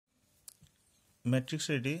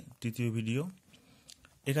ম্যাট্রিক্সের এটি তৃতীয় ভিডিও।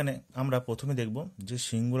 এখানে আমরা প্রথমে দেখব যে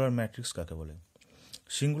সিঙ্গুলার ম্যাট্রিক্স কাকে বলে।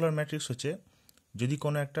 সিঙ্গুলার ম্যাট্রিক্স হচ্ছে যদি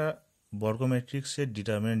কোনো একটা বর্গ ম্যাট্রিক্সের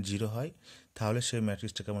ডিটারমিনেন্ট 0 হয় তাহলে সেই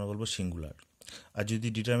ম্যাট্রিক্সটাকে আমরা বলবো সিঙ্গুলার। আর যদি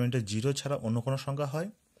ডিটারমিনেন্টে 0 ছাড়া অন্য কোনো সংখ্যা হয়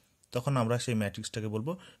তখন আমরা সেই ম্যাট্রিক্সটাকে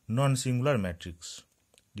বলবো নন সিঙ্গুলার ম্যাট্রিক্স।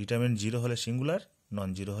 ডিটারমিনেন্ট 0 হলে সিঙ্গুলার, নন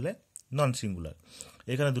 0 হলে নন সিঙ্গুলার।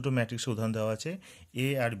 এখানে দুটো ম্যাট্রিক্সের উদাহরণ দেওয়া আছে, এ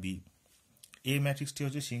আর বি। এ ম্যাট্রিক্সটি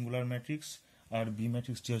হচ্ছে সিঙ্গুলার ম্যাট্রিক্স আর বি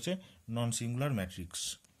ম্যাট্রিক্সটি হচ্ছে নন সিঙ্গুলার ম্যাট্রিক্স।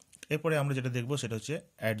 এরপরে আমরা যেটা দেখবো সেটা হচ্ছে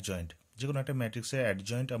অ্যাডজয়েন্ট। যে কোনো একটা ম্যাট্রিক্সের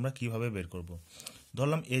অ্যাডজয়েন্ট আমরা কীভাবে বের করব।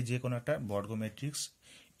 ধরলাম এ যে কোনো একটা বর্গ ম্যাট্রিক্স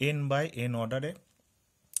n বাই n অর্ডারে।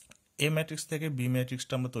 এ ম্যাট্রিক্স থেকে বি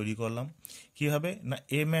ম্যাট্রিক্সটা আমরা তৈরি করলাম কীভাবে না,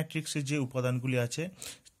 এ ম্যাট্রিক্সের যে উপাদানগুলি আছে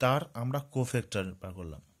তার আমরা কোফ্যাক্টর বার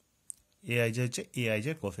করলাম। এ আই যে হচ্ছে এ আই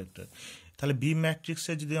যে কোফ্যাক্টর। তাহলে বি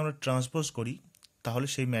ম্যাট্রিক্সে যদি আমরা ট্রান্সপোজ করি তাহলে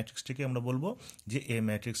সেই ম্যাট্রিক্সটিকে আমরা বলবো যে এ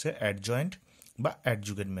ম্যাট্রিক্সের অ্যাডজয়েন্ট বা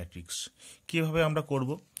অ্যাডজুগেন্ট ম্যাট্রিক্স। কীভাবে আমরা করব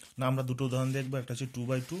না, আমরা দুটো উদাহরণ দেখবো, একটা হচ্ছে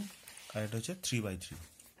 2/2 আর একটা হচ্ছে 3/3।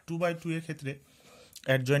 2/2 এর ক্ষেত্রে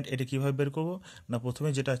অ্যাডজয়েন্ট এটা কীভাবে বের করবো না, প্রথমে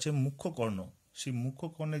যেটা আছে মুখ্য কর্ণ, সেই মুখ্য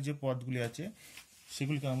কর্ণের যে পদগুলি আছে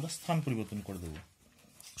সেগুলিকে আমরা স্থান পরিবর্তন করে দেবো।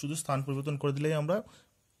 শুধু স্থান পরিবর্তন করে দিলেই আমরা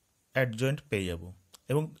অ্যাডজয়েন্ট পেয়ে যাব।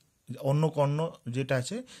 এবং অন্য কর্ণ যেটা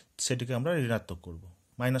আছে সেটাকে আমরা ঋণাত্মক করব,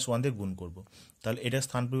 -1 দিয়ে গুণ করব। তাহলে এটা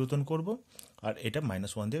স্থান পরিবর্তন করব আর এটা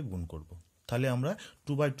 -1 দিয়ে গুণ করব। তাহলে আমরা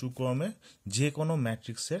 2/2 ক্রমে যে কোনো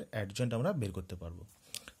ম্যাট্রিক্সের অ্যাডজয়েন্ট আমরা বের করতে পারবো।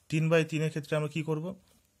 3/3 এর ক্ষেত্রে আমরা কি করব,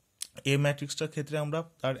 এই ম্যাট্রিক্সটার ক্ষেত্রে আমরা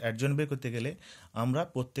তার অ্যাডজয়েন্ট বের করতে গেলে আমরা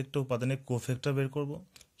প্রত্যেকটা উপাদানের কোফ্যাক্টর বের করব।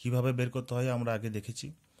 কিভাবে বের করতে হয় আমরা আগে দেখেছি।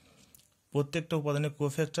 প্রত্যেকটা উপাদানের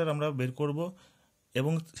কোফ্যাক্টর আমরা বের করব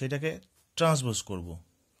এবং সেটাকে ট্রান্সপোজ করব।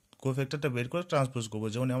 কোফ্যাক্টরটা বের করে ট্রান্সপোজ করব।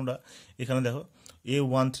 যেমন আমরা এখানে দেখো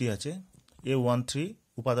A13 আছে, A13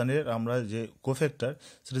 উপাদানের আমরা যে কোফ্যাক্টর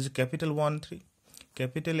সেটা হচ্ছে ক্যাপিটাল 13।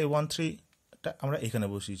 ক্যাপিটাল A13টা আমরা এখানে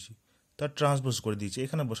বসিয়েছি, তার ট্রান্সপোজ করে দিয়েছি,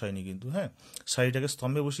 এখানে বসাইনি কিন্তু। হ্যাঁ, সারিটাকে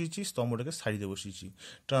স্তম্ভে বসিয়েছি, স্তম্ভটাকে সারিতে বসিয়েছি।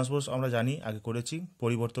 ট্রান্সপোজ আমরা জানি আগে করেছি,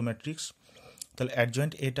 পরিবর্ত ম্যাট্রিক্স। তাহলে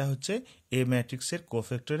অ্যাডজয়েন্ট এটা হচ্ছে এ ম্যাট্রিক্সের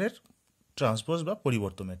কোফ্যাক্টরের ট্রান্সপোজ বা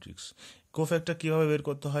পরিবর্ত ম্যাট্রিক্স। কোফ্যাক্টর কীভাবে বের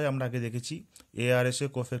করতে হয় আমরা আগে দেখেছি। ARS এর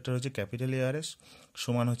কোফ্যাক্টর হচ্ছে ক্যাপিটাল ARS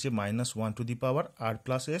সমান হচ্ছে -1 to the power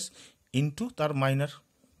R+S into তার মাইনার,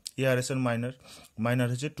 ARS এর মাইনার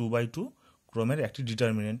হচ্ছে 2/2 ক্রমের একটি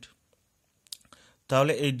ডিটারমিনেন্ট।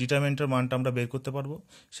 তাহলে এই ডিটারমিনেন্টের মানটা আমরা বের করতে পারবো।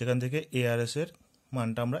 সেখান থেকে ARS এর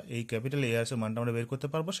মানটা আমরা, এই ক্যাপিটাল ARS এর মানটা আমরা বের করতে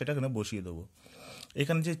পারবো, সেটা এখানে বসিয়ে দেবো।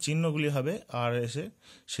 এখানে যে চিহ্নগুলি হবে RS এ,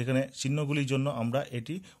 সেখানে চিহ্নগুলির জন্য আমরা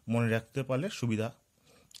এটি মনে রাখতে পারলে সুবিধা।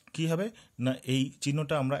 কী হবে না, এই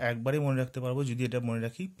চিহ্নটা আমরা একবারেই মনে রাখতে পারবো যদি এটা মনে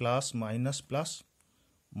রাখি plus minus plus,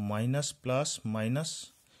 minus plus minus,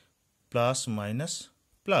 plus minus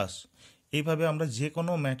plus. এইভাবে আমরা যে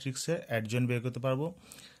কোনো ম্যাট্রিক্সের অ্যাডজয়েন্ট বের করতে পারবো।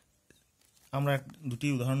 আমরা দুটি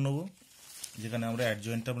উদাহরণ নেব যেখানে আমরা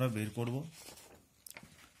অ্যাডজয়েন্টটা আমরা বের করব।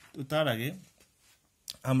 তো তার আগে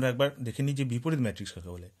আমরা একবার দেখে নিই যে বিপরীত ম্যাট্রিক্স কাকে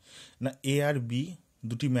বলে। না, এ আর বি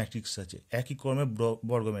দুটি ম্যাট্রিক্স আছে, একই ক্রমে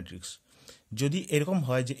বর্গ ম্যাট্রিক্স। যদি এরকম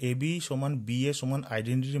হয় যে এ বি সমান বি এ সমান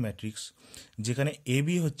আইডেন্টিটি ম্যাট্রিক্স, যেখানে এ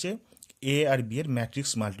বি হচ্ছে এ আর বি এর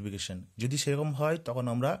ম্যাট্রিক্স মাল্টিপ্লিকেশন, যদি সেরকম হয় তখন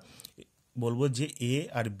আমরা বলবো যে এ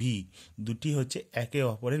আর বি দুটি হচ্ছে একে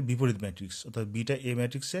অপরের বিপরীত ম্যাট্রিক্স, অর্থাৎ বিটা এ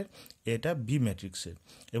ম্যাট্রিক্সের, এটা বি ম্যাট্রিক্সের।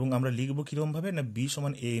 এবং আমরা লিখবো কীরকমভাবে না, বি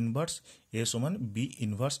সমান এ ইনভার্স, এ সমান বি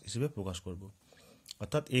ইনভার্স হিসেবে প্রকাশ করব।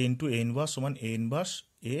 অর্থাৎ এ ইন্টু এ ইনভার্স সমান এ ইনভার্স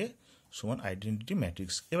এ সমান আইডেন্টিটি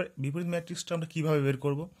ম্যাট্রিক্স। এবার বিপরীত ম্যাট্রিক্সটা আমরা কীভাবে বের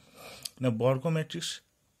করব না, বর্গ ম্যাট্রিক্স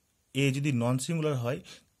এ যদি নন সিঙ্গুলার হয়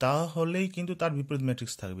তাহলেই কিন্তু তার বিপরীত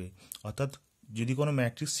ম্যাট্রিক্স থাকবে। অর্থাৎ যদি কোনো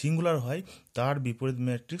ম্যাট্রিক্স সিঙ্গুলার হয় তার বিপরীত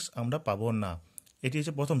ম্যাট্রিক্স আমরা পাবো না, এটি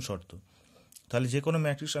হচ্ছে প্রথম শর্ত। তাহলে যে কোনো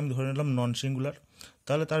ম্যাট্রিক্স আমি ধরে নিলাম নন সিঙ্গুলার,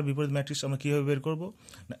 তাহলে তার বিপরীত ম্যাট্রিক্স আমরা কীভাবে বের করবো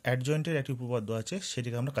না, অ্যাডজয়েন্টের একটি উপপাদ্য আছে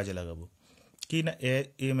সেটিকে আমরা কাজে লাগাবো। কি না,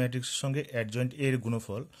 এ ম্যাট্রিক্সের সঙ্গে অ্যাডজয়েন্ট এর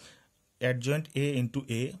গুণফল, অ্যাডজয়েন্ট এ ইন্টু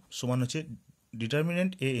এ সমান হচ্ছে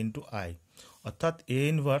ডিটারমিনেন্ট এ ইন্টু আই। অর্থাৎ এ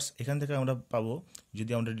ইনভার্স এখান থেকে আমরা পাবো,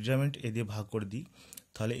 যদি আমরা ডিটারমিনেন্ট এ দিয়ে ভাগ করে দিই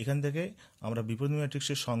তাহলে এখান থেকে আমরা বিপরীত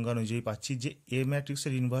ম্যাট্রিক্সের সংজ্ঞা অনুযায়ী পাচ্ছি যে এ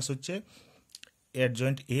ম্যাট্রিক্সের ইনভার্স হচ্ছে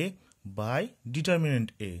অ্যাডজয়েন্ট এ বাই ডিটারমিনেন্ট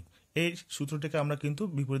এ। এই সূত্রটিকে আমরা কিন্তু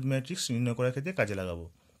বিপরীত ম্যাট্রিক্স নির্ণয় করার ক্ষেত্রে কাজে লাগাবো।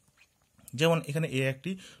 যেমন এখানে এ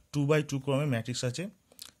একটি 2/2 ক্রমে ম্যাট্রিক্স আছে,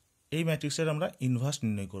 এই ম্যাট্রিক্সের আমরা ইনভার্স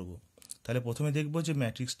নির্ণয় করব। তাহলে প্রথমে দেখব যে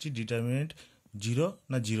ম্যাট্রিক্সটি ডিটারমিনেন্ট 0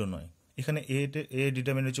 না 0 নয়। এখানে এ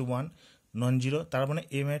ডিটারমিনেন্ট হচ্ছে 1, নন 0, তার মানে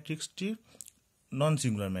এ ম্যাট্রিক্সটি নন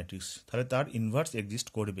সিঙ্গুলার ম্যাট্রিক্স, তাহলে তার ইনভার্স এক্সিস্ট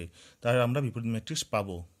করবে, তার আমরা বিপরীত ম্যাট্রিক্স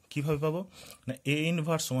পাবো। কীভাবে পাবো না, এ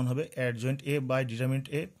ইনভার্স সমান হবে অ্যাডজয়েন্ট এ বাই ডিটারমিনেন্ট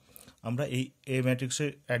এ। আমরা এই এ ম্যাট্রিক্সের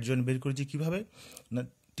অ্যাডজয়েন্ট বের করেছি কীভাবে না,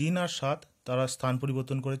 3 আর 7 তারা স্থান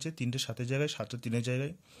পরিবর্তন করেছে, 3টে 7-এর জায়গায় 7টা 3-এর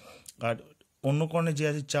জায়গায়। আর অন্য কর্ণে যে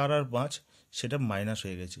আছে 4 আর 5 সেটা মাইনাস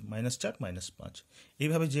হয়ে গেছে, -4 -5।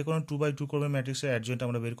 এইভাবে যে কোনো 2x2 ক্রমের ম্যাট্রিক্সের অ্যাডজয়েন্ট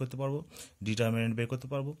আমরা বের করতে পারবো, ডিটারমিনেন্ট বের করতে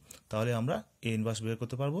পারবো। তাহলে আমরা এ ইনভার্স বের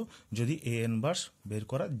করতে পারবো যদি এ ইনভার্স বের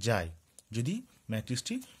করা যায়, যদি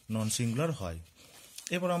ম্যাট্রিক্সটি নন সিঙ্গুলার হয়।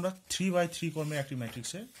 এরপর আমরা 3x3 ক্রমের একটি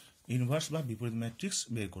ম্যাট্রিক্সের ইনভার্স বা বিপরীত ম্যাট্রিক্স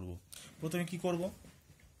বের করব। প্রথমে কি করব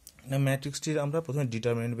না, ম্যাট্রিক্সটির আমরা প্রথমে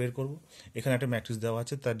ডিটারমিনেন্ট বের করব। এখানে একটা ম্যাট্রিক্স দেওয়া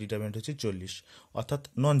আছে, তার ডিটারমিনেন্ট হচ্ছে 40, অর্থাৎ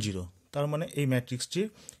নন জিরো। তার মানে এই ম্যাট্রিক্সটির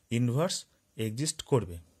ইনভার্স এক্সিস্ট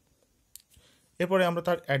করবে। এরপরে আমরা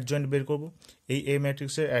তার অ্যাডজয়েন্ট বের করব। এই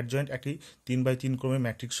ম্যাট্রিক্সের অ্যাডজয়েন্ট একটি 3x3 ক্রমের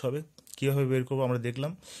ম্যাট্রিক্স হবে। কীভাবে বের করবো আমরা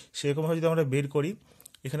দেখলাম। সেরকমভাবে যদি আমরা বের করি,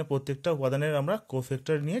 এখানে প্রত্যেকটা উপাদানের আমরা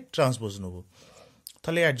কোফ্যাক্টর নিয়ে ট্রান্সপোজ নেব,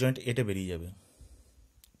 তাহলে অ্যাডজয়েন্ট এটা বেরিয়ে যাবে।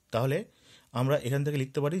 তাহলে আমরা এখান থেকে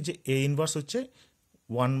লিখতে পারি যে এ ইনভার্স হচ্ছে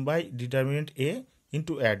 1/ডিটারমিনেন্ট এ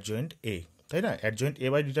ইন্টু অ্যাডজয়েন্ট এ, তাই না? অ্যাডজয়েন্ট এ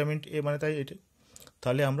বাই ডিটারমিনেন্ট এ মানে তাই এটা।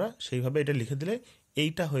 তাহলে আমরা সেইভাবে এটা লিখে দিলে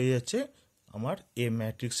এইটা হয়ে যাচ্ছে আমার এ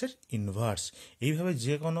ম্যাট্রিক্সের ইনভার্স। এইভাবে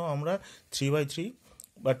যে কোনো আমরা 3x3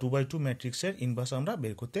 বা 2x2 ম্যাট্রিক্সের ইনভার্স আমরা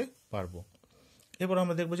বের করতে পারবো। এরপর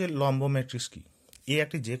আমরা দেখবো যে লম্ব ম্যাট্রিক্স কি। এ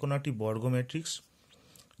একটি যে কোনো একটি বর্গ ম্যাট্রিক্স,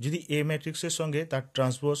 যদি এ ম্যাট্রিক্সের সঙ্গে তার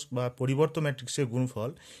ট্রান্সপোজ বা পরিবর্ত ম্যাট্রিক্সের গুণফল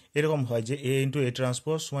এরকম হয় যে এ ইন্টু এ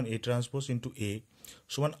ট্রান্সপোজ সমান এ ট্রান্সপোজ ইন্টু এ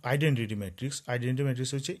সমান আইডেন্টিটি ম্যাট্রিক্স। আইডেন্টিটি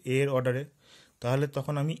ম্যাট্রিক্স হচ্ছে এ এর অর্ডারে, তাহলে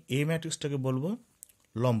তখন আমি এ ম্যাট্রিক্সটাকে বলবো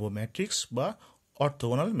লম্ব ম্যাট্রিক্স বা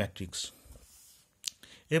অর্থোগোনাল ম্যাট্রিক্স।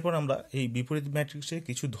 এরপর আমরা এই বিপরীত ম্যাট্রিক্সের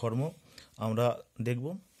কিছু ধর্ম আমরা দেখব।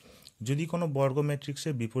 যদি কোনো বর্গ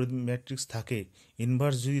ম্যাট্রিক্সের বিপরীত ম্যাট্রিক্স থাকে,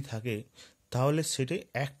 ইনভার্স যদি থাকে, তাহলে সেটাই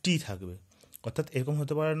একটিই থাকবে। অর্থাৎ এরকম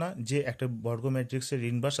হতে পারে না যে একটা বর্গ ম্যাট্রিক্সের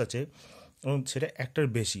ইনভার্স আছে এবং সেটা একটার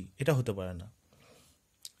বেশি, এটা হতে পারে না।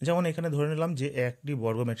 যেমন এখানে ধরে নিলাম যে একটি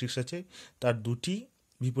বর্গ ম্যাট্রিক্স আছে, তার দুটি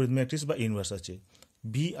বিপরীত ম্যাট্রিক্স বা ইনভার্স আছে,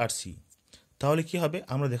 বি আর সি। তাহলে কি হবে,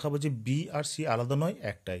 আমরা দেখাবো যে বি আর সি আলাদা নয়,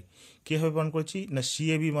 একটাই। কীভাবে মান করেছি না, সি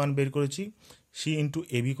এ বি মান বের করেছি, সি ইন্টু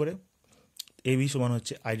এ বি করে। এ বি সমান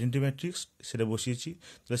হচ্ছে আইডেন্টি ম্যাট্রিক্স, সেটা বসিয়েছি।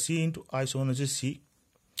 তাহলে সি ইন্টু আই সমান হচ্ছে সি।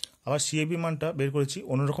 আবার সি এ বি মানটা বের করেছি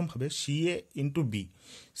অন্যরকমভাবে, সি এ ইন্টু বি।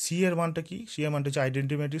 সি এর মানটা কি, সি এর মানটা হচ্ছে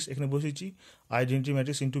আইডেন্টি ম্যাট্রিক্স, এখানে বসিয়েছি আইডেন্টি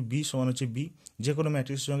ম্যাট্রিক্স ইন্টু বি সমান হচ্ছে বি। যে কোনো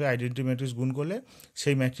ম্যাট্রিক্সের সঙ্গে আইডেন্টি ম্যাট্রিক্স গুণ করলে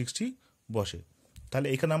সেই ম্যাট্রিক্সটি বসে। তাহলে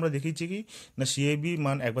এখানে আমরা দেখিয়েছি কি না, সি এ বি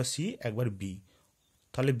মান একবার সি একবার বি,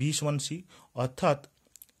 তাহলে বি সমান সি, অর্থাৎ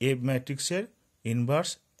এ ম্যাট্রিক্সের ইনভার্স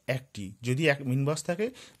একটি। যদি এক ইনভার্স থাকে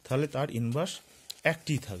তাহলে তার ইনভার্স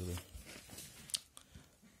একটি থাকবে।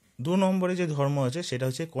 2 নম্বরে যে ধর্ম আছে সেটা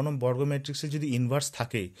হচ্ছে কোনো বর্গ ম্যাট্রিক্সে যদি ইনভার্স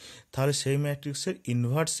থাকে, তাহলে সেই ম্যাট্রিক্সের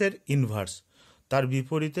ইনভার্সের ইনভার্স তার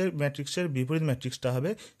বিপরীতের ম্যাট্রিক্সের বিপরীত ম্যাট্রিক্সটা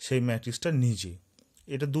হবে সেই ম্যাট্রিক্সটা নিজে।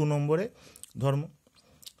 এটা 2 নম্বরে ধর্ম।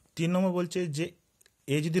 3 নম্বর বলছে যে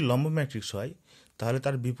এ যদি লম্ব ম্যাট্রিক্স হয়, তাহলে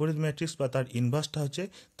তার বিপরীত ম্যাট্রিক্স বা তার ইনভার্সটা হচ্ছে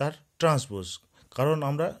তার ট্রান্সপোজ। কারণ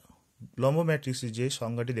আমরা লম্ব ম্যাট্রিক্সের যে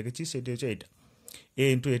সংজ্ঞাটি দেখেছি সেটি হচ্ছে এটা, এ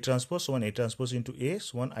ইন্টু এ ট্রান্সপোজ সমান এ ট্রান্সপোজ ইন্টু এ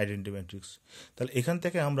সমান আইডেন্টি ম্যাট্রিক্স। তাহলে এখান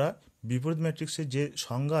থেকে আমরা বিপরীত ম্যাট্রিক্সের যে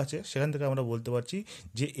সংজ্ঞা আছে সেখান থেকে আমরা বলতে পারছি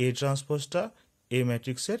যে এ ট্রান্সপোজটা এ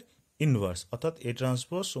ম্যাট্রিক্সের ইনভার্স, অর্থাৎ এ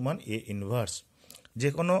ট্রান্সপোজ সমান এ ইনভার্স। যে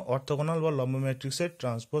কোনো অর্থোগোনাল বা লম্ব ম্যাট্রিক্সের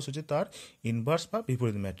ট্রান্সপোজ হচ্ছে তার ইনভার্স বা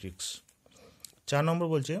বিপরীত ম্যাট্রিক্স। 4 নম্বর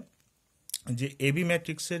বলছে যে এ বি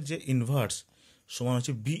ম্যাট্রিক্সের যে ইনভার্স সমান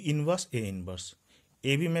হচ্ছে B inverse A inverse.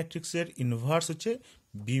 A B ম্যাট্রিক্সের ইনভার্স হচ্ছে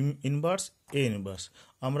বি ইনভার্স এ ইনভার্স।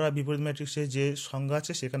 আমরা বিপরীত ম্যাট্রিক্সের যে সংজ্ঞা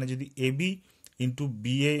আছে সেখানে যদি A B into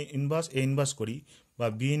B A inverse করি বা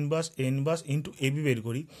B inverse A inverse into A B বের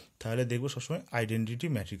করি, তাহলে দেখবো সবসময় আইডেন্টিটি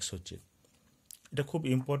ম্যাট্রিক্স হচ্ছে। এটা খুব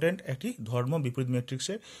ইম্পর্ট্যান্ট একটি ধর্ম বিপরীত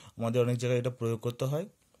ম্যাট্রিক্সে, আমাদের অনেক জায়গায় এটা প্রয়োগ করতে হয়।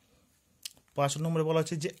 5 নম্বরে বলা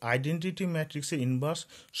আছে যে আইডেন্টিটি ম্যাট্রিক্সের ইনভার্স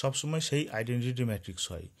সবসময় সেই আইডেন্টিটি ম্যাট্রিক্স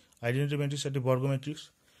হয়। আইডেন্টিটি ম্যাট্রিক্স একটি বর্গ ম্যাট্রিক্স,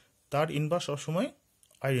 তার ইনভার্স সবসময়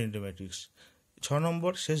আইডেন্টিটি ম্যাট্রিক্স। 6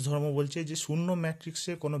 নম্বর শেষ ধর্ম বলছে যে শূন্য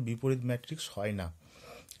ম্যাট্রিক্সে কোনো বিপরীত ম্যাট্রিক্স হয় না।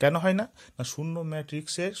 কেন হয় না, না শূন্য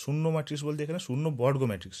ম্যাট্রিক্সের, শূন্য ম্যাট্রিক্স বলতে এখানে শূন্য বর্গ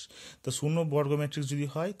ম্যাট্রিক্স। তো শূন্য বর্গ ম্যাট্রিক্স যদি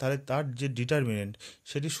হয় তাহলে তার যে ডিটারমিনেন্ট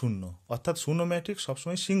সেটি শূন্য, অর্থাৎ শূন্য ম্যাট্রিক্স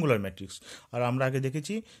সবসময় সিঙ্গুলার ম্যাট্রিক্স। আর আমরা আগে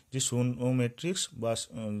দেখেছি যে শূন্য ম্যাট্রিক্স বা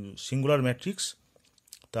সিঙ্গুলার ম্যাট্রিক্স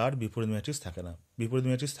তার বিপরীত ম্যাট্রিক্স থাকে না, বিপরীত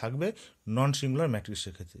ম্যাট্রিক্স থাকবে নন সিঙ্গুলার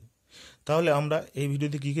ম্যাট্রিক্সের ক্ষেত্রে। তাহলে আমরা এই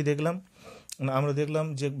ভিডিওতে কী কী দেখলাম, আমরা দেখলাম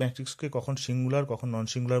যে ম্যাট্রিক্সকে কখন সিঙ্গুলার কখন নন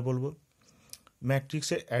সিঙ্গুলার বলবো,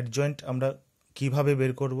 ম্যাট্রিক্সের অ্যাডজয়েন্ট আমরা কিভাবে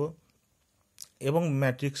বের করব, এবং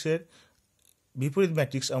ম্যাট্রিক্সের বিপরীত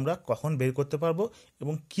ম্যাট্রিক্স আমরা কখন বের করতে পারবো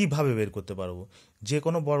এবং কিভাবে বের করতে পারবো। যে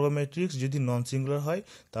কোনো বর্গ ম্যাট্রিক্স যদি নন সিঙ্গুলার হয়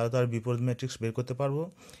তাহলে তার বিপরীত ম্যাট্রিক্স বের করতে পারবো,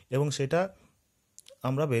 এবং সেটা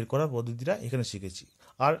আমরা বের করার পদ্ধতিটা এখানে শিখেছি।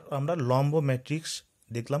 আর আমরা লম্ব ম্যাট্রিক্স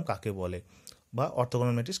দেখলাম কাকে বলে বা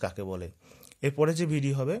অর্থোগোনাল ম্যাট্রিক্স কাকে বলে। এরপরে যে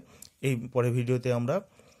ভিডিও হবে, এই পরের ভিডিওতে আমরা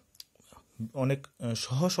অনেক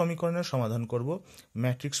সহজ সমীকরণের সমাধান করব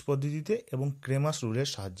ম্যাট্রিক্স পদ্ধতিতে এবং ক্রেমাস রুলের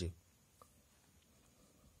সাহায্যে।